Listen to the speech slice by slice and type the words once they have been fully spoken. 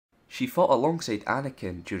She fought alongside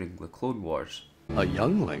Anakin during the Clone Wars. A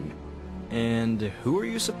youngling? And who are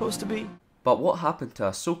you supposed to be? But what happened to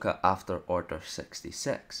Ahsoka after Order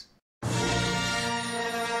 66? The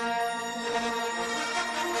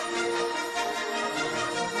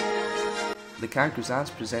Kankruzans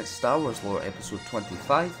presents Star Wars Lore Episode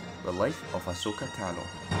 25, The Life of Ahsoka Tano.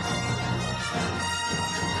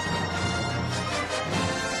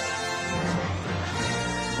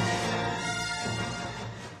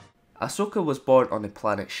 Ahsoka was born on the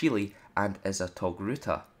planet Sheely and is a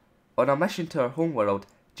Togruta. On a mission to her homeworld,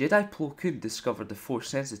 Jedi Plo Koon discovered the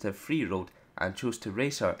Force-sensitive Free Road and chose to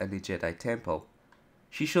raise her in the Jedi Temple.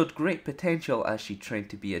 She showed great potential as she trained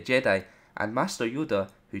to be a Jedi, and Master Yoda,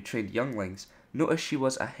 who trained younglings, noticed she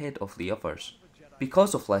was ahead of the others.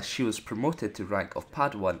 Because of this, she was promoted to rank of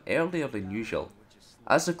Padawan earlier than usual.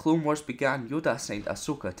 As the Clone Wars began, Yoda assigned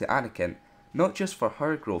Ahsoka to Anakin, not just for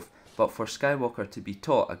her growth, but for Skywalker to be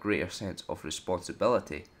taught a greater sense of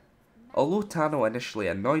responsibility. Although Tano initially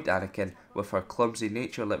annoyed Anakin with her clumsy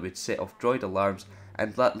nature that would set off droid alarms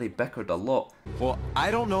and that they bickered a lot. Well, I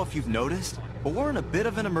don't know if you've noticed, but we're in a bit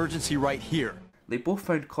of an emergency right here. They both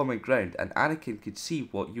found common ground, and Anakin could see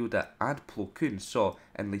what Yoda and Plo Koon saw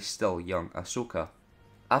in the still young Ahsoka.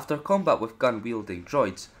 After combat with gun-wielding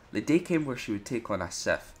droids, the day came where she would take on a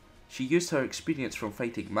Sith. She used her experience from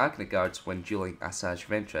fighting Magna Guards when dueling Asajj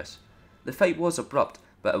Ventress. The fight was abrupt,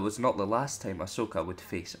 but it was not the last time Ahsoka would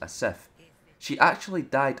face a Sith. She actually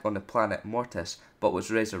died on the planet Mortis, but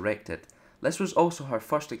was resurrected. This was also her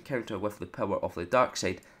first encounter with the power of the dark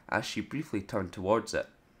side, as she briefly turned towards it.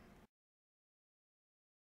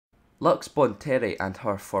 Lux Bon Terry and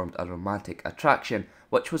her formed a romantic attraction,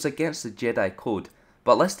 which was against the Jedi Code,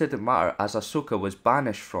 but this didn't matter as Ahsoka was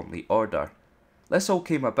banished from the Order. This all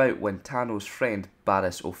came about when Tano's friend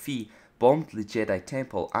Barriss Offee bombed the Jedi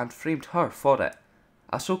Temple and framed her for it.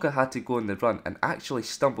 Ahsoka had to go on the run and actually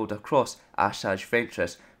stumbled across Asajj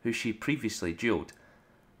Ventress, who she previously dueled.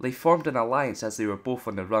 They formed an alliance as they were both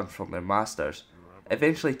on the run from their masters.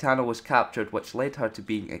 Eventually Tano was captured, which led her to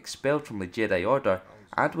being expelled from the Jedi Order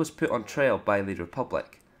and was put on trial by the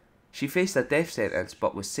Republic. She faced a death sentence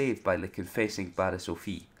but was saved by the confessing Barriss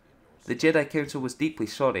Offee. The Jedi Council was deeply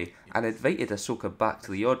sorry and invited Ahsoka back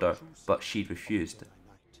to the Order, but she refused.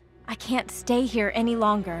 I can't stay here any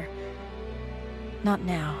longer. Not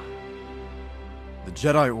now. The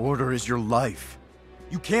Jedi Order is your life.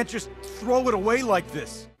 You can't just throw it away like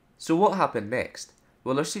this. So what happened next?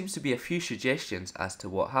 Well, there seems to be a few suggestions as to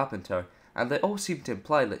what happened to her, and they all seem to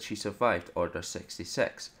imply that she survived Order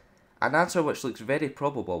 66. An answer which looks very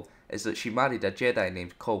probable is that she married a Jedi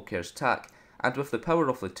named Kol Kestark, and with the power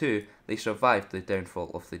of the two, they survived the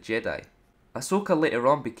downfall of the Jedi. Ahsoka later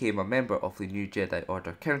on became a member of the new Jedi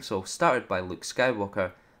Order Council, started by Luke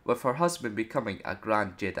Skywalker, with her husband becoming a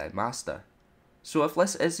Grand Jedi Master. So if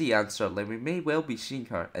this is the answer, then we may well be seeing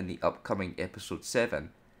her in the upcoming Episode 7.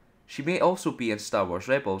 She may also be in Star Wars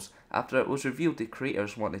Rebels after it was revealed the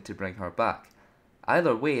creators wanted to bring her back.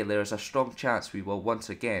 Either way, there is a strong chance we will once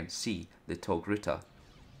again see the Togruta.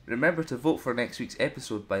 Remember to vote for next week's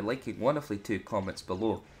episode by liking one of the two comments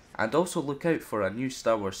below, and also look out for a new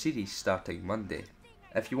Star Wars series starting Monday.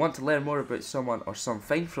 If you want to learn more about someone or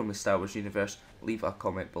something from the Star Wars universe, leave a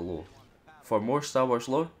comment below. For more Star Wars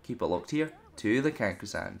lore, keep it locked here to the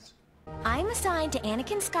Kankruzans. I'm assigned to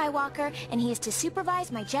Anakin Skywalker, and he is to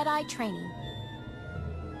supervise my Jedi training.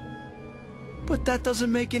 But that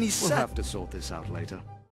doesn't make any sense. We'll have to sort this out later.